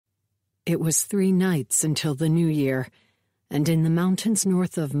It was 3 nights until the new year, and in the mountains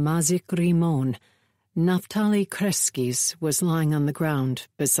north of Mazik Rimon, Naftaly Kreskis was lying on the ground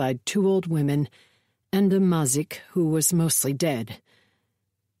beside 2 old women and a Mazik who was mostly dead.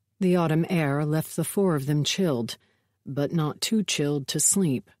 The autumn air left the 4 of them chilled, but not too chilled to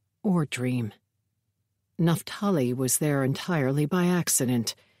sleep or dream. Naftaly was there entirely by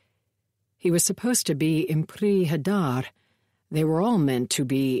accident. He was supposed to be in Pri Hadar. They were all meant to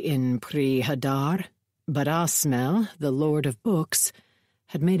be in Pri Hadar, but Asmel, the Lord of Books,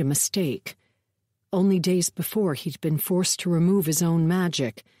 had made a mistake. Only days before he'd been forced to remove his own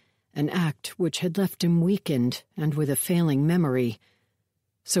magic, an act which had left him weakened and with a failing memory.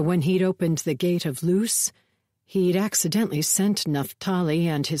 So when he'd opened the gate of Luce, he'd accidentally sent Naftaly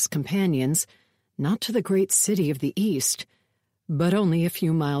and his companions not to the great city of the east, but only a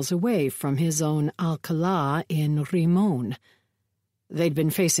few miles away from his own Alcalá in Rimon. They'd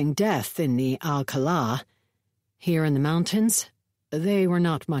been facing death in the Alcalá. Here in the mountains, they were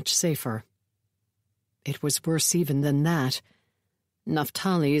not much safer. It was worse even than that.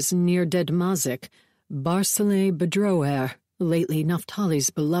 Naftaly's near-dead Mazik, Barsilay Bedroer, lately Naftaly's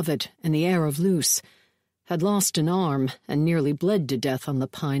beloved and the heir of Luce, had lost an arm and nearly bled to death on the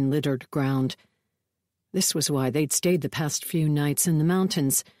pine-littered ground. This was why they'd stayed the past few nights in the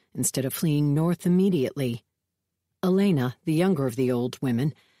mountains instead of fleeing north immediately. Elena, the younger of the old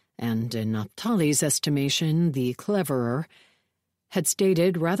women, and in Naftaly's estimation the cleverer, had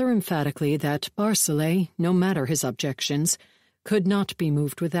stated rather emphatically that Barsilay, no matter his objections, could not be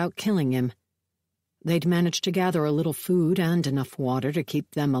moved without killing him. They'd managed to gather a little food and enough water to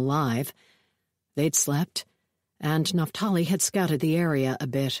keep them alive. They'd slept, and Naftaly had scouted the area a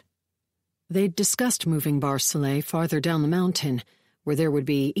bit. They'd discussed moving Barsilay farther down the mountain, where there would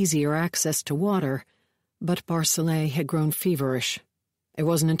be easier access to water, but Barsilay had grown feverish. It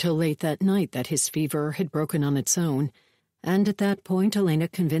wasn't until late that night that his fever had broken on its own, and at that point Elena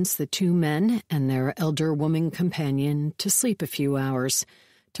convinced the 2 men and their elder woman companion to sleep a few hours,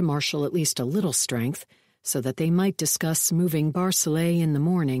 to marshal at least a little strength, so that they might discuss moving Barsilay in the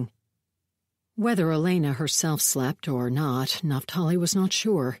morning. Whether Elena herself slept or not, Naftaly was not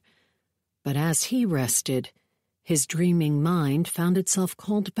sure. But as he rested, his dreaming mind found itself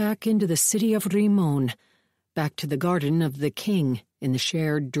called back into the city of Rimon, back to the garden of the king in the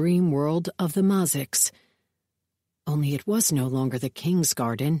shared dream world of the Maziks. Only it was no longer the king's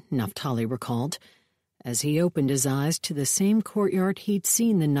garden, Naftaly recalled, as he opened his eyes to the same courtyard he'd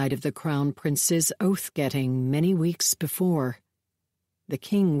seen the night of the crown prince's oath-getting many weeks before. The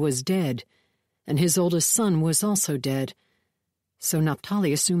king was dead, and his oldest son was also dead. So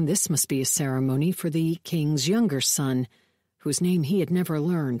Naftaly assumed this must be a ceremony for the king's younger son, whose name he had never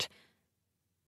learned,